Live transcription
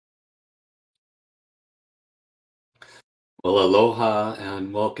Well, aloha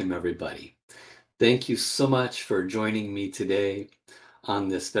and welcome, everybody. Thank you so much for joining me today on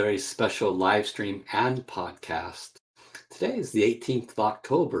this very special live stream and podcast. Today is the 18th of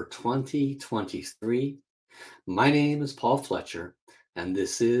October, 2023. My name is Paul Fletcher, and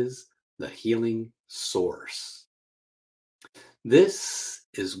this is the Healing Source. This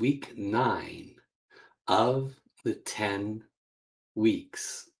is week 9 of the 10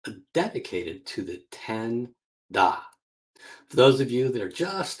 weeks dedicated to the 10 Da. For those of you that are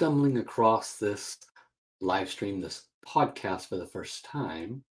just stumbling across this live stream, this podcast for the first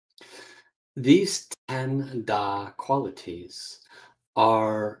time, these 10 Da qualities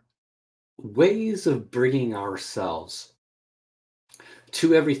are ways of bringing ourselves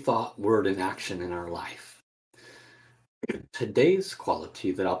to every thought, word, and action in our life. Today's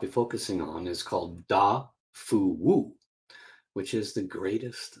quality that I'll be focusing on is called Da Fu Wu, which is the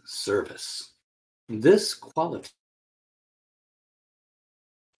greatest service.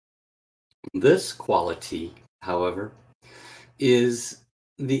 This quality, however, is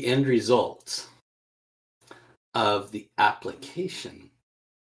the end result of the application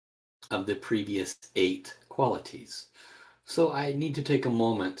of the previous 8 qualities. So I need to take a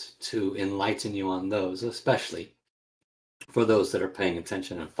moment to enlighten you on those, especially for those that are paying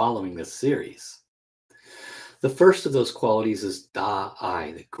attention and following this series. The first of those qualities is Da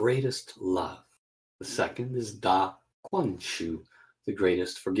Ai, the greatest love. The second is Da Quan Shu, the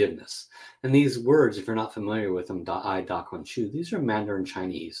greatest forgiveness. And these words, if you're not familiar with them, Da Ai, Da Quan Shu, these are Mandarin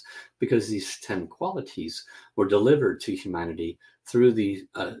Chinese because these 10 qualities were delivered to humanity through the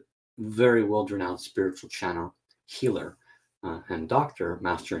very world-renowned spiritual channel healer and doctor,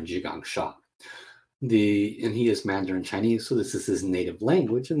 Master Sha. And he is Mandarin Chinese, so this is his native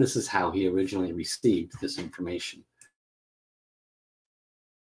language, and this is how he originally received this information.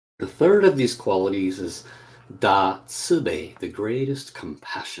 The third of these qualities is Da Cibei, the greatest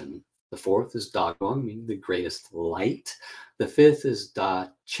compassion. The fourth is Da Guangming, the greatest light. The fifth is Da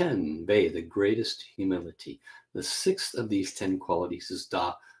Chen Bei, the greatest humility. The sixth of these 10 qualities is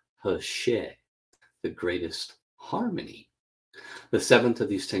Da He Xie, the greatest harmony. The seventh of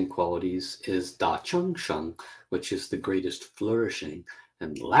these 10 qualities is Da Cheng Sheng, which is the greatest flourishing.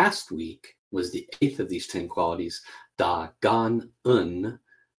 And last week was the 8th of these 10 qualities, Da Gan En,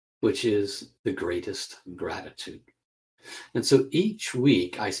 which is the greatest gratitude. And so each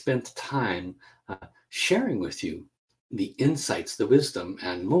week I spent time sharing with you the insights, the wisdom,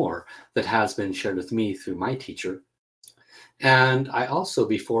 and more that has been shared with me through my teacher. And I also,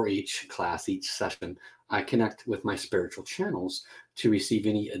 before each class, each session, I connect with my spiritual channels to receive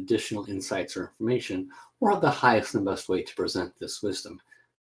any additional insights or information, or the highest and best way to present this wisdom.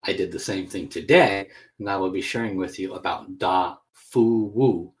 I did the same thing today, and I will be sharing with you about Da Fu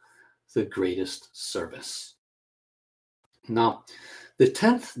Wu, the greatest service. Now, the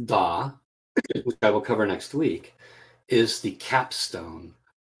 10th Da, which I will cover next week, is the capstone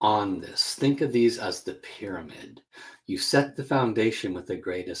on this. Think of these as the pyramid. You set the foundation with the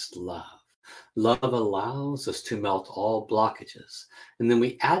greatest love. Love allows us to melt all blockages. And then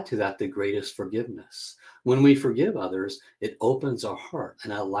we add to that the greatest forgiveness. When we forgive others, it opens our heart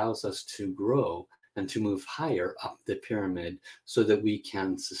and allows us to grow and to move higher up the pyramid so that we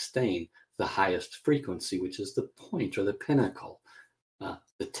can sustain the highest frequency, which is the point or the pinnacle,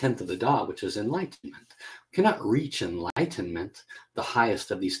 the 10th of the Da, which is enlightenment. We cannot reach enlightenment, the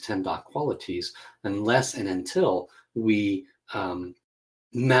highest of these 10 Da qualities, unless and until we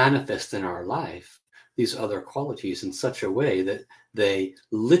manifest in our life these other qualities in such a way that they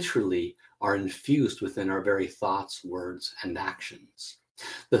literally are infused within our very thoughts, words, and actions.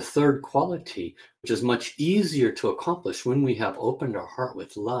 The third quality, which is much easier to accomplish when we have opened our heart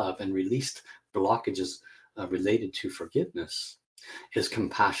with love and released blockages related to forgiveness, is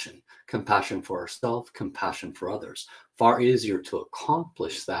compassion. Compassion for ourselves, compassion for others. Far easier to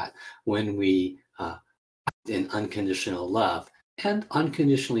accomplish that when we act in unconditional love and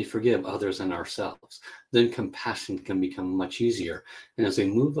unconditionally forgive others and ourselves. Then compassion can become much easier. And as we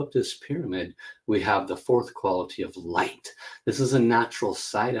move up this pyramid, we have the fourth quality of light. This is a natural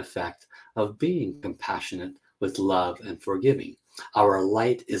side effect of being compassionate with love and forgiving. Our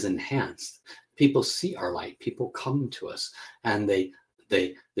light is enhanced. People see our light. People come to us, and they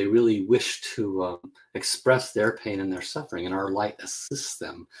really wish to express their pain and their suffering, and our light assists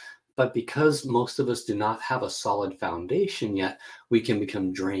them. But because most of us do not have a solid foundation yet, we can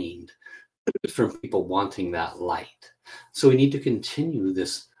become drained from people wanting that light. So we need to continue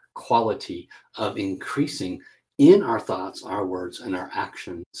this quality of increasing in our thoughts, our words, and our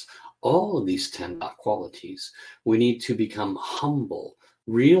actions, all of these 10 qualities. We need to become humble,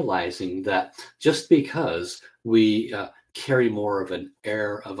 realizing that just because we carry more of an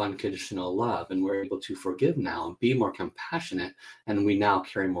air of unconditional love, and we're able to forgive now and be more compassionate, and we now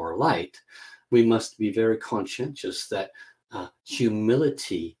carry more light, we must be very conscientious that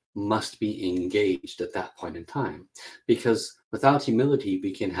humility must be engaged at that point in time. Because without humility,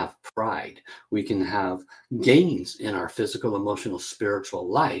 we can have pride. We can have gains in our physical, emotional,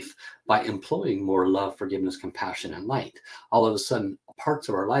 spiritual life by employing more love, forgiveness, compassion, and light. All of a sudden, parts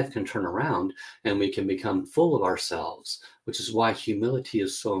of our life can turn around and we can become full of ourselves, which is why humility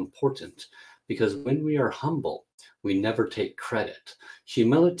is so important. Because when we are humble, we never take credit.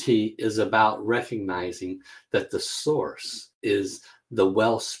 Humility is about recognizing that the source is the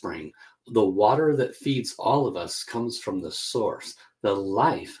wellspring. The water that feeds all of us comes from the source. The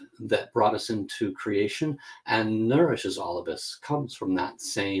life that brought us into creation and nourishes all of us comes from that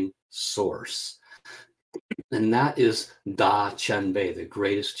same source. And that is Da Chen Bei, the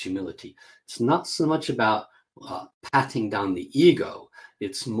greatest humility. It's not so much about patting down the ego.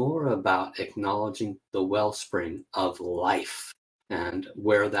 It's more about acknowledging the wellspring of life and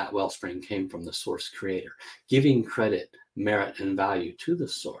where that wellspring came from, the source creator, giving credit, merit, and value to the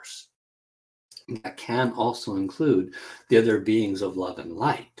source. That can also include the other beings of love and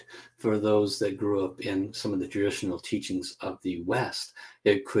light. For those that grew up in some of the traditional teachings of the West,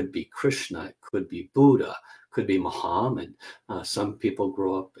 it could be Krishna, it could be Buddha, could be Muhammad. Some people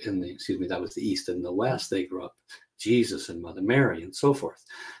grew up in the, that was the East and the West. They grew up Jesus and Mother Mary and so forth.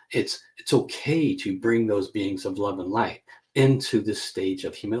 It's okay to bring those beings of love and light into this stage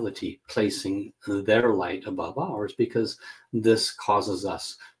of humility, placing their light above ours, because this causes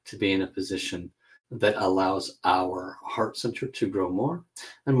us to be in a position that allows our heart center to grow more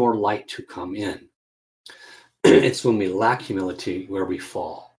and more light to come in. It's when we lack humility where we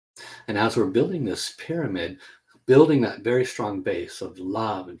fall. And as we're building this pyramid, building that very strong base of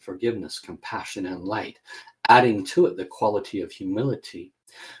love and forgiveness, compassion, and light, adding to it the quality of humility,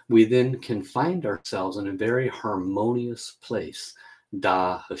 we then can find ourselves in a very harmonious place,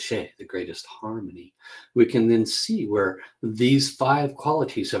 Da He, the greatest harmony. We can then see where these 5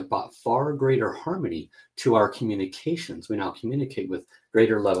 qualities have brought far greater harmony to our communications. We now communicate with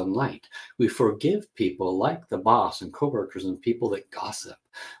greater love and light. We forgive people like the boss and coworkers and people that gossip.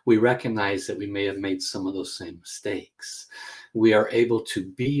 We recognize that we may have made some of those same mistakes. We are able to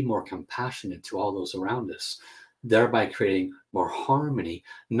be more compassionate to all those around us, thereby creating more harmony,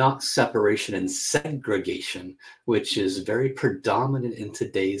 not separation and segregation, which is very predominant in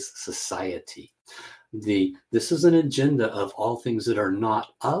today's society. This is an agenda of all things that are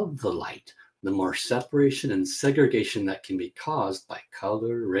not of the light. The more separation and segregation that can be caused by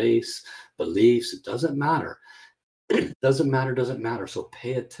color, race, beliefs, it doesn't matter. Doesn't matter. So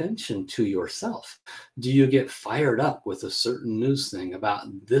pay attention to yourself. Do you get fired up with a certain news thing about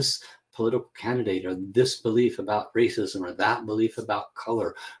this political candidate, or this belief about racism, or that belief about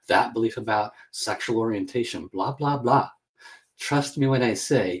color, that belief about sexual orientation, blah, blah, blah? Trust me when I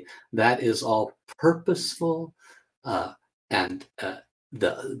say that is all purposeful, and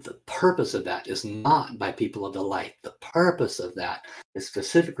the purpose of that is not by people of the light. The purpose of that is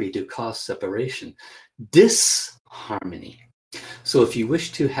specifically to cause separation, disharmony. So if you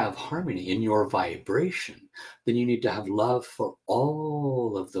wish to have harmony in your vibration, then you need to have love for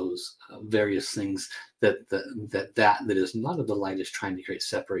all of those various things that is not of the light is trying to create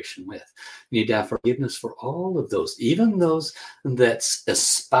separation with. You need to have forgiveness for all of those, even those that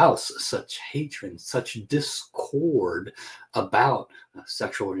espouse such hatred, such discord about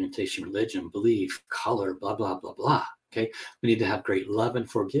sexual orientation, religion, belief, color, blah, blah, blah, blah. Okay, we need to have great love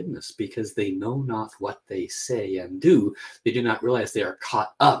and forgiveness because they know not what they say and do. They do not realize they are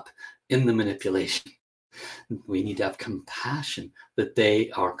caught up in the manipulation. We need to have compassion that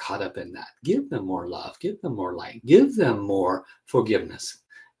they are caught up in that. Give them more love, give them more light, give them more forgiveness,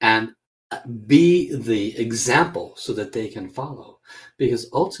 and be the example so that they can follow. Because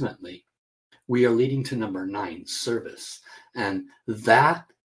ultimately, we are leading to number 9, service. And that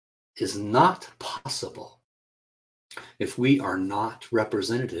is not possible if we are not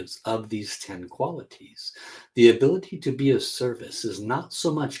representatives of these 10 qualities. The ability to be of service is not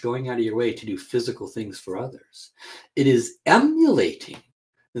so much going out of your way to do physical things for others. It is emulating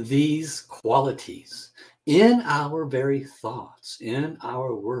these qualities in our very thoughts, in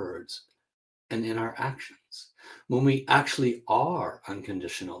our words, and in our actions. When we actually are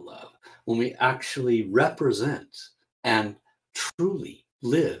unconditional love, when we actually represent and truly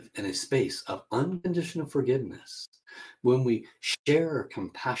live in a space of unconditional forgiveness, when we share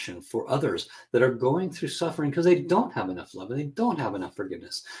compassion for others that are going through suffering because they don't have enough love and they don't have enough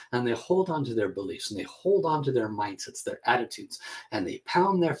forgiveness, and they hold on to their beliefs and they hold on to their mindsets, their attitudes, and they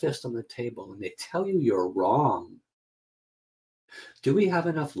pound their fist on the table and they tell you you're wrong. Do we have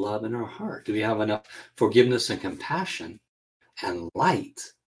enough love in our heart? Do we have enough forgiveness and compassion and light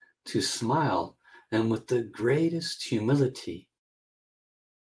to smile and with the greatest humility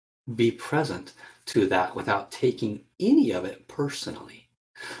be present to that without taking any of it personally,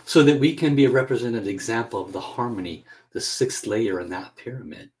 so that we can be a representative example of the harmony, the sixth layer in that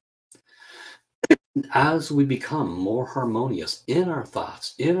pyramid? As we become more harmonious in our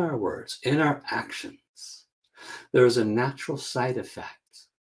thoughts, in our words, in our actions, there is a natural side effect,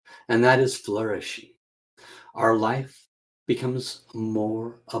 and that is flourishing. Our life becomes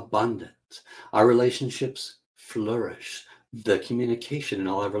more abundant. Our relationships flourish. The communication in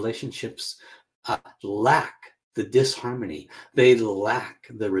all our relationships lack the disharmony. They lack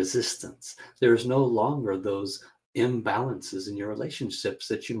the resistance. There's no longer those imbalances in your relationships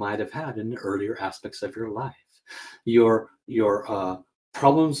that you might have had in earlier aspects of your life. Your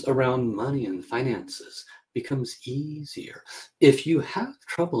problems around money and finances becomes easier. If you have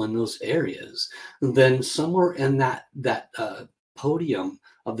trouble in those areas, then somewhere in that podium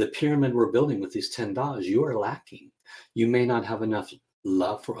of the pyramid we're building with these 10 dots, you are lacking. You may not have enough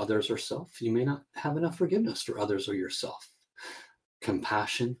love for others or self. You may not have enough forgiveness for others or yourself.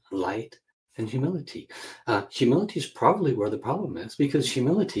 Compassion, light, and humility. Humility is probably where the problem is, because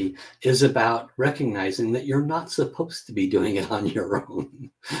humility is about recognizing that you're not supposed to be doing it on your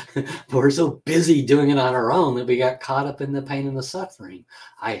own. We're so busy doing it on our own that we got caught up in the pain and the suffering.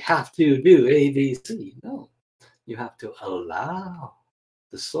 I have to do A, B, C. No, you have to allow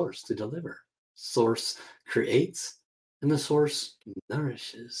the source to deliver. Source creates and the source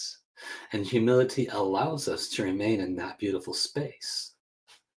nourishes. And humility allows us to remain in that beautiful space.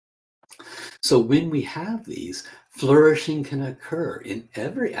 So when we have these, flourishing can occur in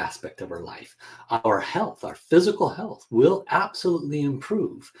every aspect of our life. Our health, our physical health will absolutely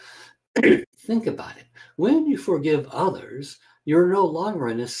improve. Think about it. When you forgive others, you're no longer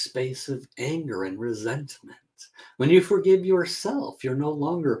in a space of anger and resentment. When you forgive yourself, you're no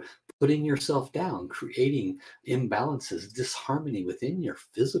longer putting yourself down, creating imbalances, disharmony within your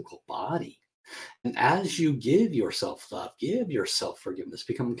physical body. And as you give yourself love, give yourself forgiveness,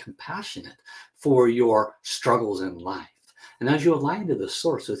 become compassionate for your struggles in life. And as you align to the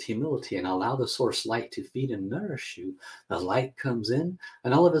source with humility and allow the source light to feed and nourish you, the light comes in,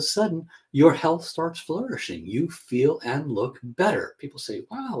 and all of a sudden, your health starts flourishing. You feel and look better. People say,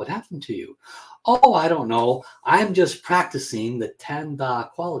 wow, what happened to you? Oh, I don't know. I'm just practicing the 10 Da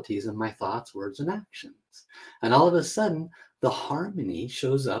qualities in my thoughts, words, and actions. And all of a sudden, the harmony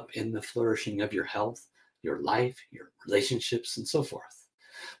shows up in the flourishing of your health, your life, your relationships, and so forth.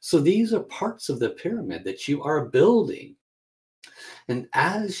 So these are parts of the pyramid that you are building. And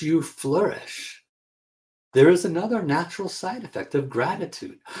as you flourish, there is another natural side effect of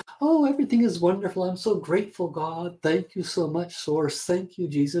gratitude. Oh, everything is wonderful. I'm so grateful, God. Thank you so much, Source. Thank you,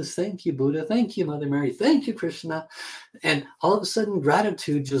 Jesus. Thank you, Buddha. Thank you, Mother Mary. Thank you, Krishna. And all of a sudden,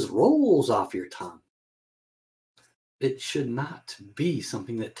 gratitude just rolls off your tongue. It should not be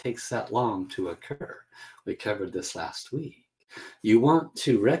something that takes that long to occur. We covered this last week. You want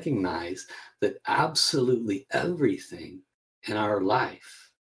to recognize that absolutely everything in our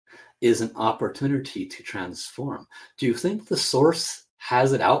life is an opportunity to transform. Do you think the source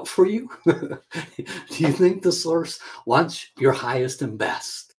has it out for you? Do you think the source wants your highest and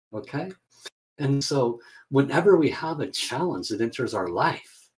best? Okay. And so whenever we have a challenge that enters our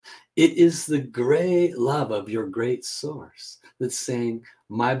life, it is the great love of your great source that's saying,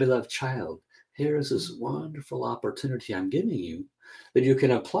 my beloved child, here is this wonderful opportunity I'm giving you that you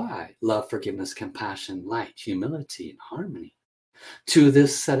can apply love, forgiveness, compassion, light, humility, and harmony to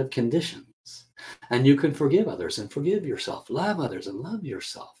this set of conditions. And you can forgive others and forgive yourself, love others and love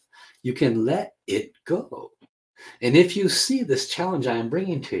yourself. You can let it go. And if you see this challenge I am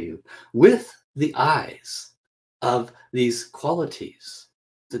bringing to you with the eyes of these qualities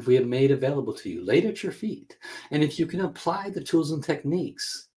that we have made available to you, laid at your feet, and if you can apply the tools and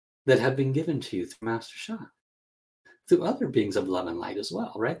techniques that have been given to you through Master Sha, through other beings of love and light as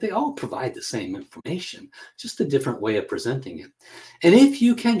well, right? They all provide the same information, just a different way of presenting it. And if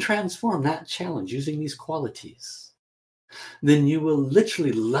you can transform that challenge using these qualities, then you will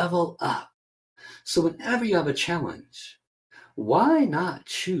literally level up. So whenever you have a challenge, why not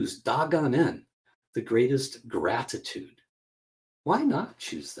choose doggone in the greatest gratitude? Why not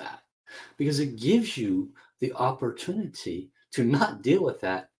choose that? Because it gives you the opportunity to not deal with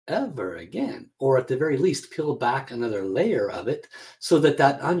that ever again, or at the very least, peel back another layer of it so that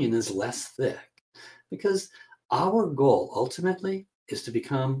that onion is less thick. Because our goal ultimately is to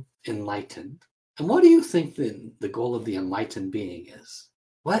become enlightened. And what do you think the goal of the enlightened being is?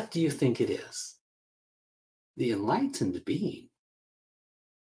 What do you think it is? The enlightened being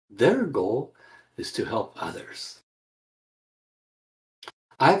Their goal is to help others.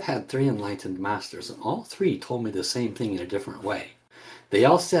 I've had 3 enlightened masters, and all 3 told me the same thing in a different way. They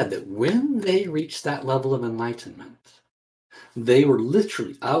all said that when they reached that level of enlightenment, they were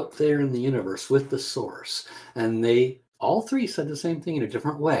literally out there in the universe with the source, and they all 3 said the same thing in a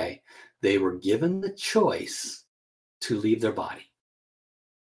different way. They were given the choice to leave their body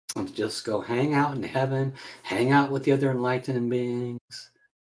and just go hang out in heaven, hang out with the other enlightened beings,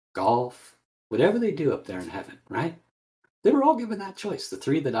 golf, whatever they do up there in heaven, right? They were all given that choice, the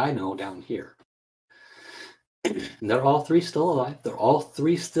 3 that I know down here. And they're all 3 still alive. They're all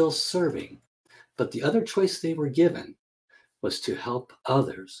 3 still serving. But the other choice they were given was to help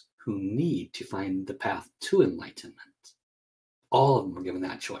others who need to find the path to enlightenment. All of them were given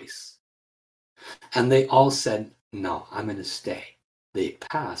that choice. And they all said, no, I'm going to stay. They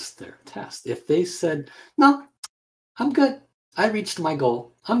passed their test. If they said, no, I'm good. I reached my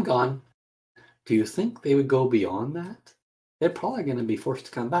goal. I'm gone. Do you think they would go beyond that? They're probably going to be forced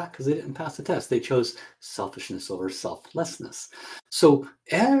to come back because they didn't pass the test. They chose selfishness over selflessness. So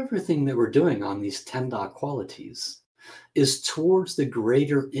everything that we're doing on these 10 Da qualities is towards the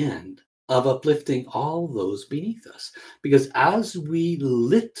greater end of uplifting all those beneath us. Because as we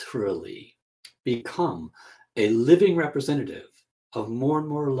literally become a living representative of more and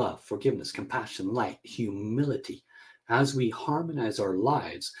more love, forgiveness, compassion, light, humility, as we harmonize our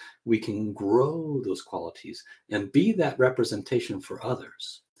lives, we can grow those qualities and be that representation for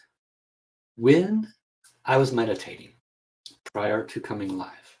others. When I was meditating prior to coming live,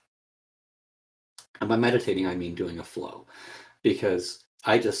 and by meditating, I mean doing a flow, because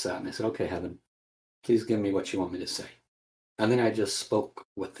I just sat and I said, okay, heaven, please give me what you want me to say. And then I just spoke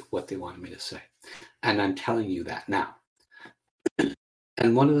what they wanted me to say. And I'm telling you that now.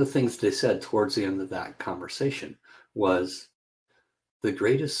 And one of the things they said towards the end of that conversation was, the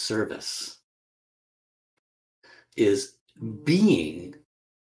greatest service is being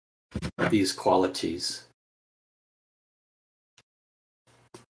these qualities,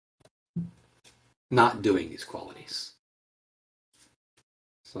 not doing these qualities.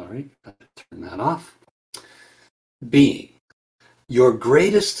 Sorry, I turn that off. Being. Your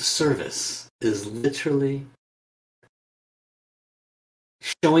greatest service is literally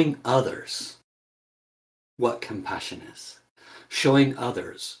showing others what compassion is, showing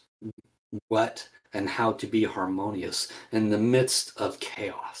others what and how to be harmonious in the midst of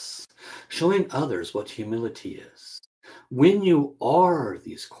chaos, showing others what humility is. When you are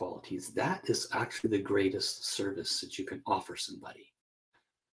these qualities, that is actually the greatest service that you can offer somebody.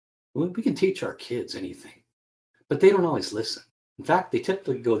 We can teach our kids anything, but they don't always listen. In fact, they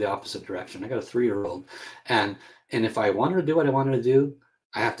typically go the opposite direction. I got a 3-year-old, and if I want her to do what I want her to do,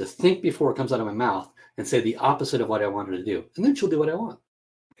 I have to think before it comes out of my mouth and say the opposite of what I want her to do, and then she'll do what I want.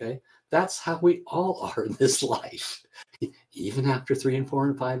 Okay, that's how we all are in this life, even after 3 and 4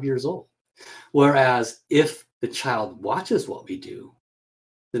 and 5 years old. Whereas if the child watches what we do,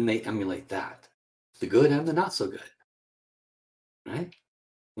 then they emulate that, the good and the not so good, right?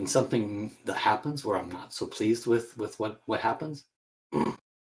 When something that happens where I'm not so pleased with what happens,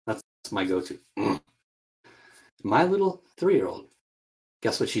 that's my go-to. My little 3-year-old,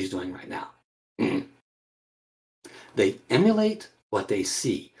 guess what she's doing right now? They emulate what they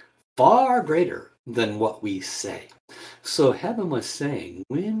see, far greater than what we say. So heaven was saying,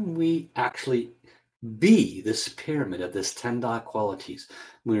 when we actually be this pyramid of this 10 Da qualities,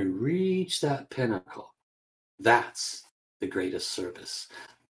 when we reach that pinnacle, that's the greatest service,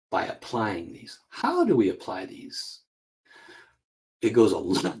 by applying these. How do we apply these? It goes a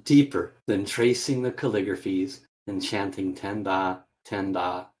lot deeper than tracing the calligraphies and chanting 10 Da, 10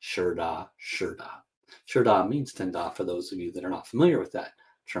 Da, Shur Da, Shur Da. Shur Da means 10 Da for those of you that are not familiar with that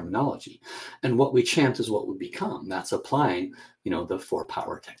terminology. And what we chant is what we become. That's applying, the 4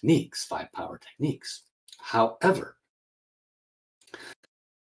 power techniques, 5 power techniques. However,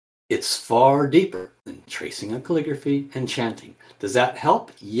 it's far deeper than tracing a calligraphy and chanting. Does that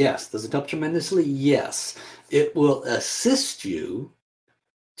help? Yes. Does it help tremendously? Yes. It will assist you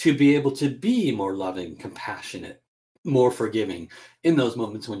to be able to be more loving, compassionate, more forgiving in those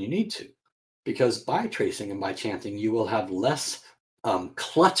moments when you need to. Because by tracing and by chanting, you will have less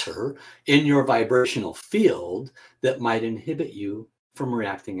clutter in your vibrational field that might inhibit you from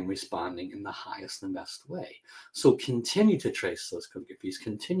reacting and responding in the highest and best way. So continue to trace those calligraphies,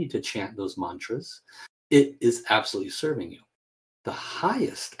 continue to chant those mantras. It is absolutely serving you. The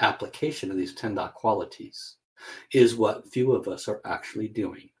highest application of these 10 Da qualities is what few of us are actually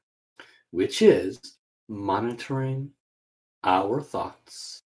doing, which is monitoring our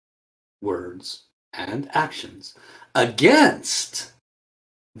thoughts, words, and actions against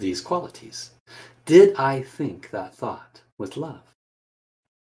these qualities? Did I think that thought with love?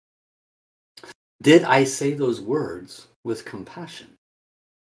 Did I say those words with compassion?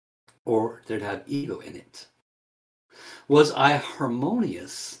 Or did it have ego in it? Was I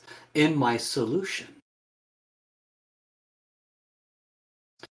harmonious in my solution?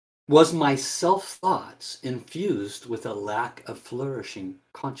 Was my self-thoughts infused with a lack of flourishing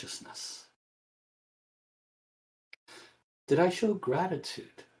consciousness? Did I show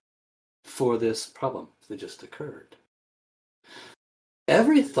gratitude for this problem that just occurred?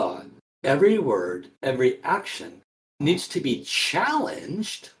 Every thought, every word, every action needs to be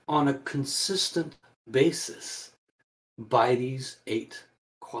challenged on a consistent basis by these 8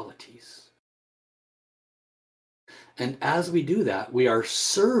 qualities. And as we do that, we are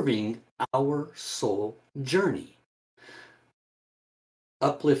serving our soul journey.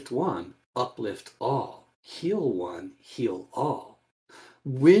 Uplift one, uplift all. Heal one, heal all.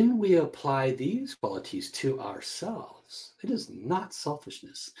 When we apply these qualities to ourselves, it is not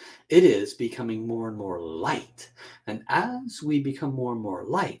selfishness. It is becoming more and more light. And as we become more and more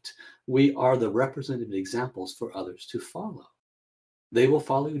light, we are the representative examples for others to follow. They will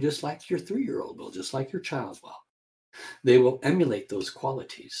follow you just like your 3-year-old will, just like your child will. They will emulate those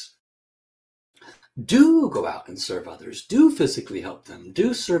qualities. Do go out and serve others. Do physically help them.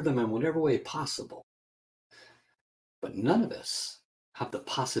 Do serve them in whatever way possible. But none of us have the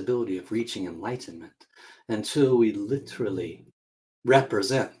possibility of reaching enlightenment until we literally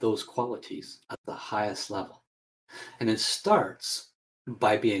represent those qualities at the highest level. And it starts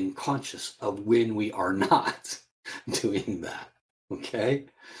by being conscious of when we are not doing that. Okay?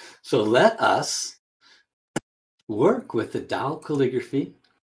 So let us work with the Tao calligraphy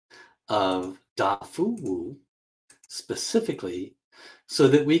of Da Fu Wu specifically so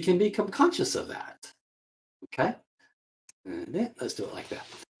that we can become conscious of that. Okay? And let's do it like that.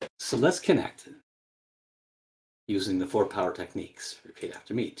 So let's connect using the 4 power techniques. Repeat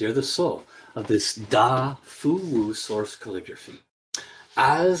after me. Dear the soul of this Da Fu Wu source calligraphy,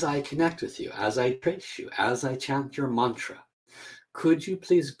 as I connect with you, as I trace you, as I chant your mantra, could you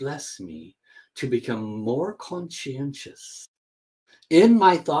please bless me to become more conscientious in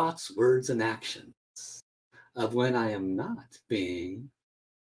my thoughts, words, and actions of when I am not being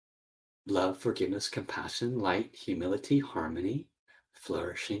love, forgiveness, compassion, light, humility, harmony,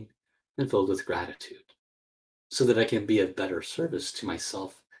 flourishing, and filled with gratitude, so that I can be of better service to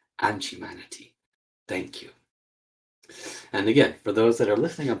myself and humanity. Thank you. And again, for those that are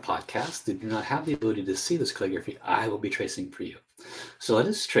listening on podcasts that do not have the ability to see this calligraphy, I will be tracing for you. So let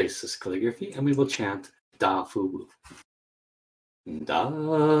us trace this calligraphy and we will chant Da Fu Wu.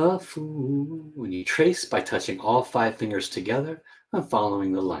 Da Fu. When you trace by touching all 5 fingers together and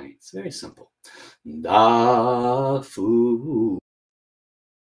following the lines. Very simple. Da Fu.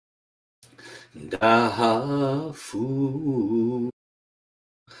 Da Fu.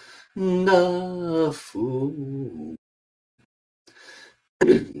 Da Fu.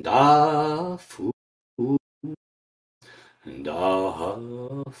 Da Fu. Da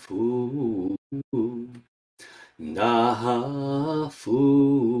Fu. Da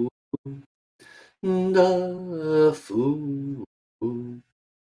Fu. Da Fu.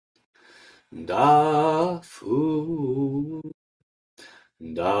 Da Fu.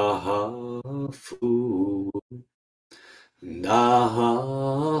 Da Fu.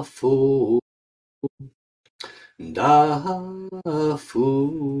 Da Fu. Da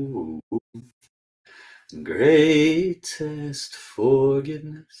Fu. Greatest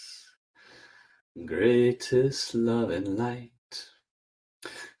forgiveness, greatest love and light,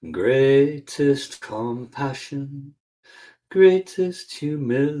 greatest compassion, greatest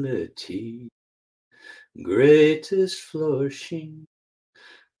humility, greatest flourishing,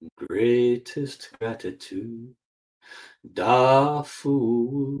 greatest gratitude, Da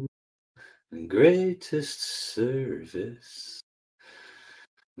Fu, greatest service,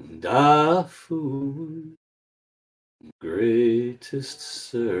 Da Fu, greatest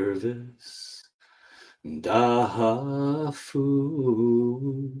service, Da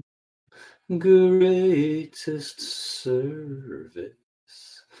Fu, greatest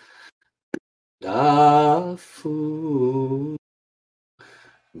service, Da Fu,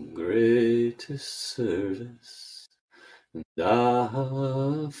 greatest service,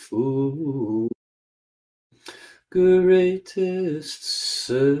 Da Fu, greatest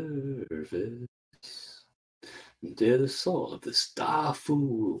service. Dear the soul of this Da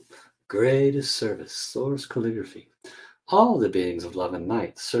Fu, greatest service, source calligraphy, all the beings of love and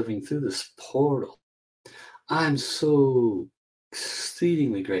light serving through this portal, I'm so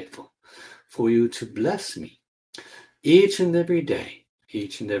exceedingly grateful for you to bless me each and every day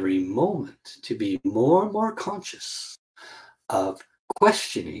each and every moment to be more and more conscious of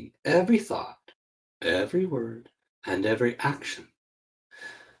questioning every thought, every word, and every action,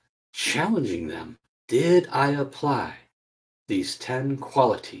 challenging them. Did I apply these 10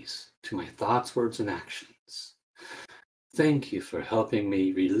 qualities to my thoughts, words, and actions? Thank you for helping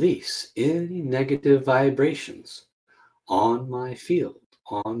me release any negative vibrations on my field,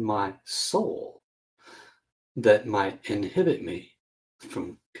 on my soul, that might inhibit me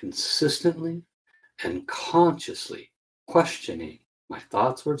from consistently and consciously questioning my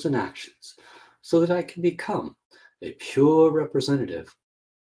thoughts, words, and actions, so that I can become a pure representative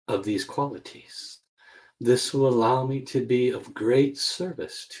of these qualities. This will allow me to be of great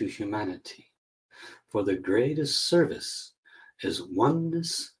service to humanity. For the greatest service is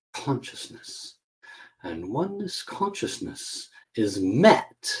oneness consciousness. And oneness consciousness is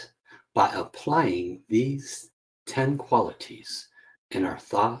met by applying these 10 qualities in our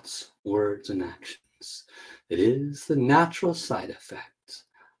thoughts, words, and actions. It is the natural side effect.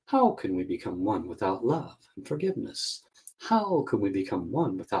 How can we become one without love and forgiveness? How can we become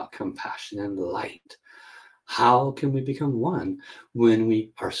one without compassion and light? How can we become one when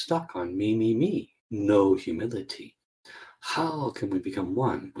we are stuck on me, no humility? How can we become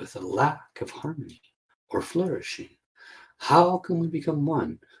one with a lack of harmony or flourishing? How can we become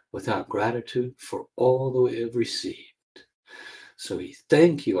one without gratitude for all that we have received? So we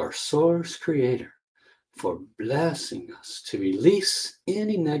thank you, our Source Creator, for blessing us to release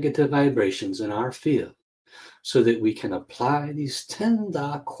any negative vibrations in our field so that we can apply these 10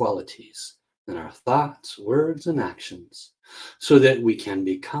 Da qualities in our thoughts, words, and actions so that we can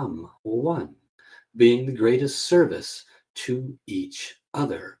become one, being the greatest service to each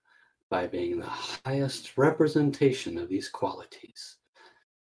other by being the highest representation of these qualities.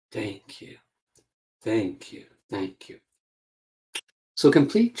 Thank you, thank you, thank you. So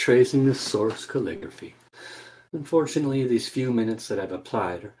complete tracing the source calligraphy. Unfortunately, these few minutes that I've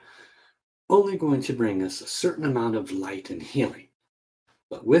applied are only going to bring us a certain amount of light and healing.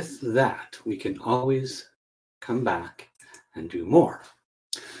 But with that, we can always come back and do more.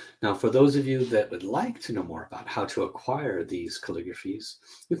 Now, for those of you that would like to know more about how to acquire these calligraphies,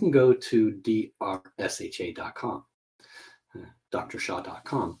 you can go to drsha.com,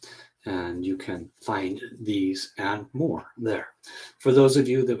 drsha.com, and you can find these and more there. For those of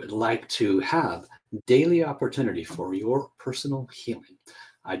you that would like to have daily opportunity for your personal healing,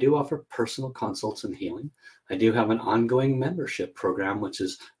 I do offer personal consults and healing. I do have an ongoing membership program, which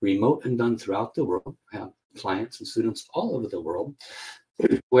is remote and done throughout the world. I have clients and students all over the world,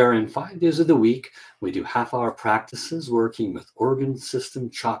 wherein 5 days of the week, we do half-hour practices working with organ system,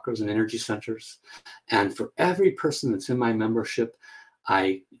 chakras, and energy centers. And for every person that's in my membership,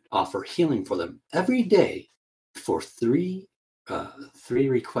 I offer healing for them every day for three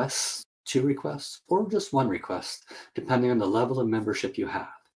requests, 2 requests, or just 1 request, depending on the level of membership you have.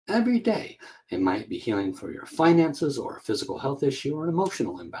 Every day, it might be healing for your finances or a physical health issue or an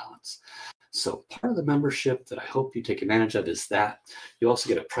emotional imbalance. So part of the membership that I hope you take advantage of is that you also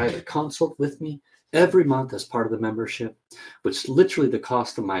get a private consult with me every month as part of the membership, which literally the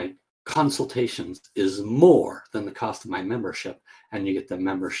cost of my consultations is more than the cost of my membership, and you get the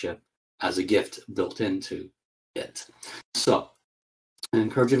membership as a gift built into it. So I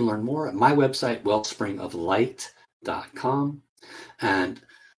encourage you to learn more at my website, wellspringoflight.com. And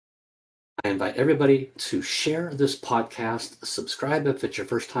I invite everybody to share this podcast, subscribe if it's your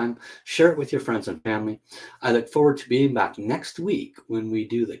first time, share it with your friends and family. I look forward to being back next week when we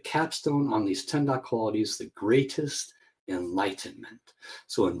do the capstone on these 10 qualities, the greatest enlightenment.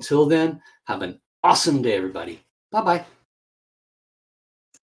 So until then, have an awesome day, everybody. Bye-bye.